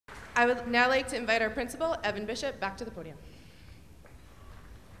I would now like to invite our principal, Evan Bishop, back to the podium.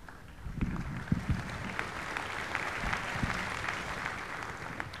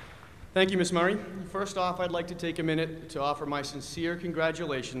 Thank you, Ms. Murray. First off, I'd like to take a minute to offer my sincere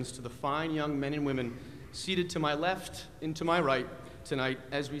congratulations to the fine young men and women seated to my left and to my right tonight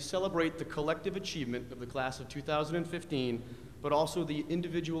as we celebrate the collective achievement of the class of 2015, but also the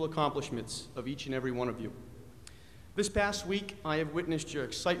individual accomplishments of each and every one of you. This past week, I have witnessed your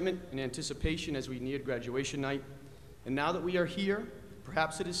excitement and anticipation as we neared graduation night, and now that we are here,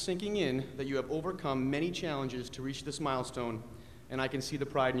 perhaps it is sinking in that you have overcome many challenges to reach this milestone, and I can see the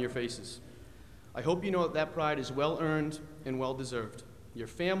pride in your faces. I hope you know that that pride is well-earned and well-deserved. Your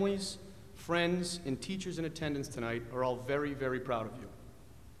families, friends, and teachers in attendance tonight are all very, very proud of you.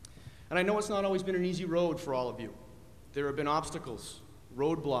 And I know it's not always been an easy road for all of you. There have been obstacles,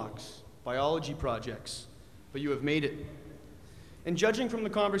 roadblocks, biology projects, but you have made it. And judging from the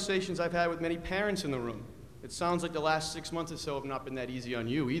conversations I've had with many parents in the room, it sounds like the last 6 months or so have not been that easy on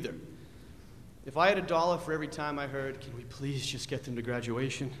you either. If I had $1 for every time I heard, "Can we please just get them to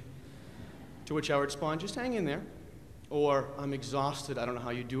graduation?" To which I would respond, "Just hang in there." Or, "I'm exhausted, I don't know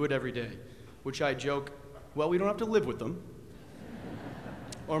how you do it every day." Which I joke, "Well, we don't have to live with them."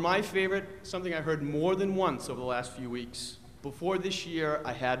 Or my favorite, something I heard more than once over the last few weeks, "Before this year,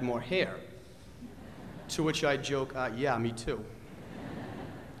 I had more hair." To which I joke, "Yeah, me too."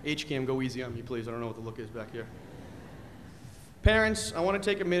 HCAM, go easy on me, please. I don't know what the look is back here. Parents, I want to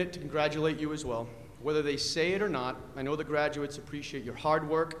take a minute to congratulate you as well. Whether they say it or not, I know the graduates appreciate your hard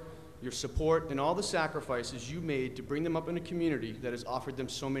work, your support, and all the sacrifices you made to bring them up in a community that has offered them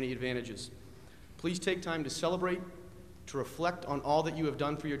so many advantages. Please take time to celebrate, to reflect on all that you have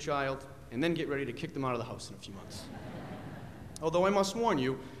done for your child, and then get ready to kick them out of the house in a few months. Although I must warn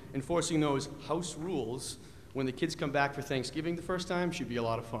you, enforcing those house rules when the kids come back for Thanksgiving the first time should be a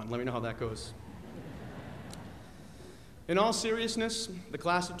lot of fun. Let me know how that goes. In all seriousness, the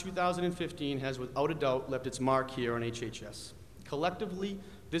class of 2015 has without a doubt left its mark here on HHS. Collectively,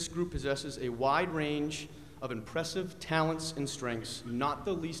 this group possesses a wide range of impressive talents and strengths, not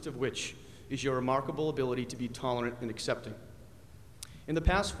the least of which is your remarkable ability to be tolerant and accepting. In the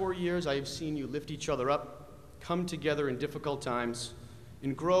past 4 years, I have seen you lift each other up, come together in difficult times,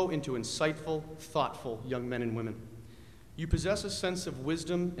 and grow into insightful, thoughtful young men and women. You possess a sense of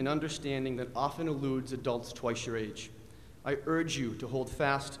wisdom and understanding that often eludes adults twice your age. I urge you to hold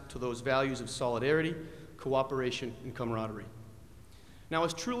fast to those values of solidarity, cooperation, and camaraderie. Now,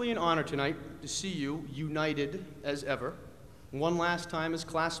 it's truly an honor tonight to see you united as ever, one last time as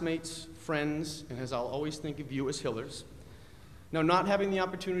classmates, friends, and as I'll always think of you as Hillers. Now, not having the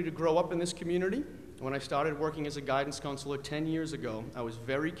opportunity to grow up in this community, when I started working as a guidance counselor 10 years ago, I was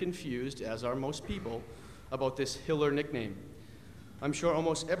very confused, as are most people, about this Hiller nickname. I'm sure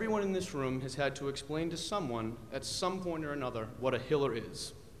almost everyone in this room has had to explain to someone at some point or another what a Hiller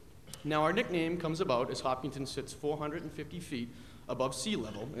is. Now, our nickname comes about as Hopkinton sits 450 feet above sea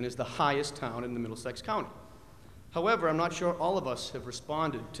level and is the highest town in the Middlesex County. However, I'm not sure all of us have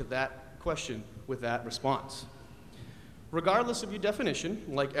responded to that question with that response. Regardless of your definition,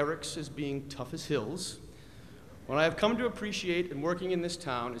 like Eric's as being tough as hills, what I have come to appreciate in working in this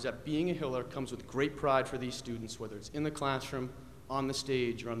town is that being a Hiller comes with great pride for these students, whether it's in the classroom, on the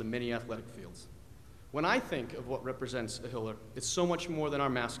stage, or on the many athletic fields. When I think of what represents a Hiller, it's so much more than our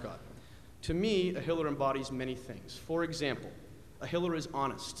mascot. To me, a Hiller embodies many things. For example, a Hiller is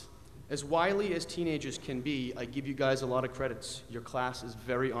honest. As wily as teenagers can be, I give you guys a lot of credits. Your class is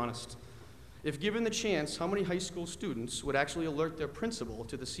very honest. If given the chance, how many high school students would actually alert their principal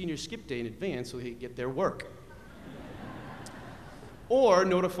to the senior skip day in advance so they could get their work? Or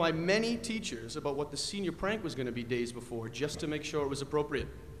notify many teachers about what the senior prank was going to be days before, just to make sure it was appropriate.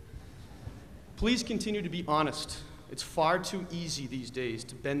 Please continue to be honest. It's far too easy these days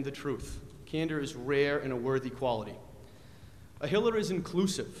to bend the truth. Candor is rare and a worthy quality. A Hiller is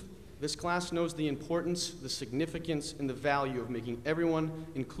inclusive. This class knows the importance, the significance, and the value of making everyone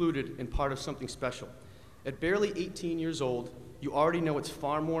included and part of something special. At barely 18 years old, you already know it's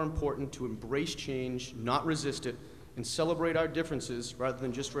far more important to embrace change, not resist it, and celebrate our differences rather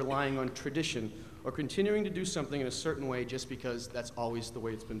than just relying on tradition or continuing to do something in a certain way just because that's always the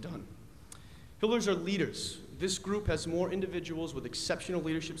way it's been done. Hillers are leaders. This group has more individuals with exceptional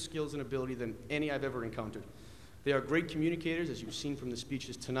leadership skills and ability than any I've ever encountered. They are great communicators, as you've seen from the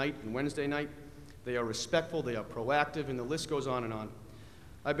speeches tonight and Wednesday night. They are respectful, they are proactive, and the list goes on and on.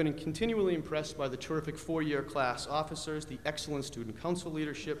 I've been continually impressed by the terrific four-year class officers, the excellent student council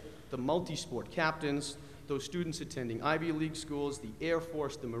leadership, the multi-sport captains, those students attending Ivy League schools, the Air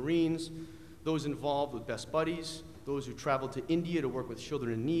Force, the Marines, those involved with Best Buddies, those who traveled to India to work with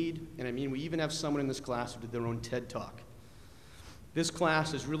children in need, and I mean, we even have someone in this class who did their own TED Talk. This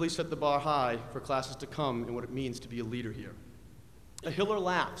class has really set the bar high for classes to come and what it means to be a leader here. A Hiller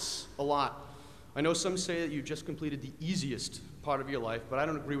laughs a lot. I know some say that you just completed the easiest part of your life, but I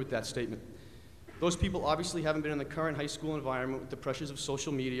don't agree with that statement. Those people obviously haven't been in the current high school environment with the pressures of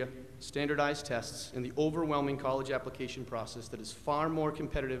social media, standardized tests, and the overwhelming college application process that is far more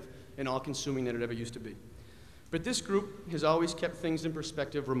competitive and all-consuming than it ever used to be. But this group has always kept things in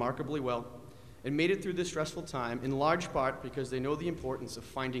perspective remarkably well and made it through this stressful time, in large part because they know the importance of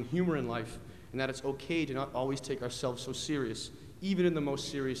finding humor in life and that it's okay to not always take ourselves so serious, even in the most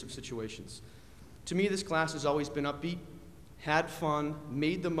serious of situations. To me, this class has always been upbeat, had fun,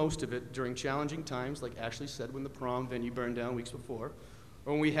 made the most of it during challenging times, like Ashley said when the prom venue burned down weeks before,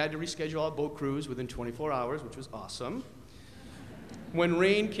 or when we had to reschedule our boat cruise within 24 hours, which was awesome, when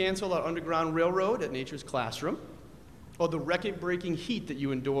rain canceled our Underground Railroad at Nature's Classroom, or the record-breaking heat that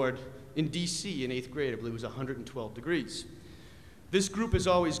you endured in DC in 8th grade. I believe it was 112 degrees. This group has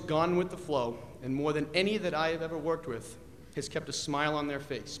always gone with the flow, and more than any that I have ever worked with, has kept a smile on their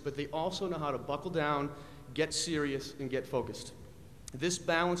face, but they also know how to buckle down, get serious, and get focused. This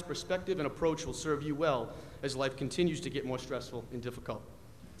balanced perspective and approach will serve you well as life continues to get more stressful and difficult.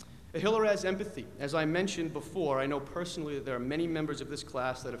 A Hiller has empathy. As I mentioned before, I know personally that there are many members of this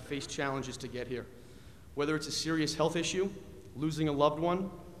class that have faced challenges to get here. Whether it's a serious health issue, losing a loved one,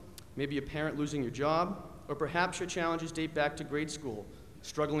 maybe a parent losing your job, or perhaps your challenges date back to grade school,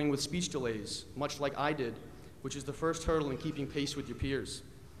 struggling with speech delays, much like I did, which is the first hurdle in keeping pace with your peers.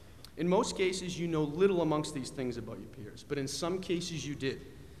 In most cases, you know little amongst these things about your peers, but in some cases you did.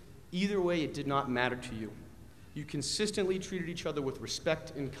 Either way, it did not matter to you. You consistently treated each other with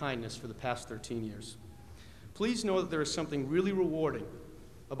respect and kindness for the past 13 years. Please know that there is something really rewarding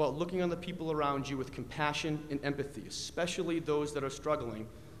about looking on the people around you with compassion and empathy, especially those that are struggling,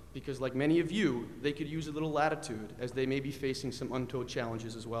 because like many of you, they could use a little latitude as they may be facing some untold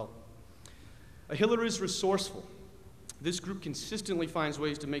challenges as well. A Hiller is resourceful. This group consistently finds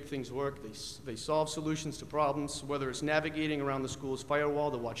ways to make things work. They solve solutions to problems, whether it's navigating around the school's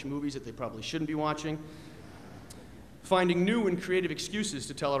firewall to watch movies that they probably shouldn't be watching, finding new and creative excuses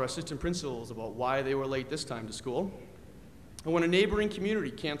to tell our assistant principals about why they were late this time to school. And when a neighboring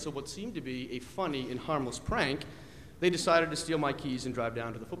community canceled what seemed to be a funny and harmless prank, they decided to steal my keys and drive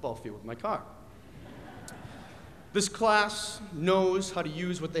down to the football field with my car. This class knows how to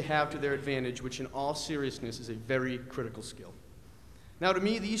use what they have to their advantage, which in all seriousness is a very critical skill. Now, to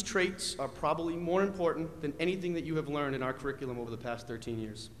me, these traits are probably more important than anything that you have learned in our curriculum over the past 13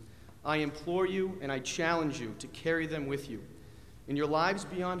 years. I implore you and I challenge you to carry them with you. In your lives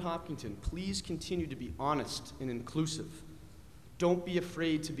beyond Hopkinton, please continue to be honest and inclusive. Don't be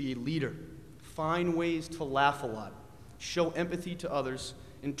afraid to be a leader. Find ways to laugh a lot. Show empathy to others,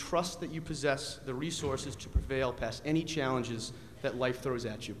 and trust that you possess the resources to prevail past any challenges that life throws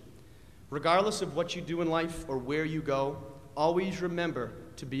at you. Regardless of what you do in life or where you go, always remember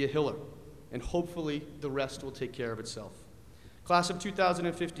to be a Hiller, and hopefully the rest will take care of itself. Class of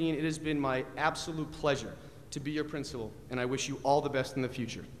 2015, it has been my absolute pleasure to be your principal, and I wish you all the best in the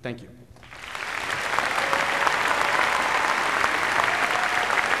future. Thank you.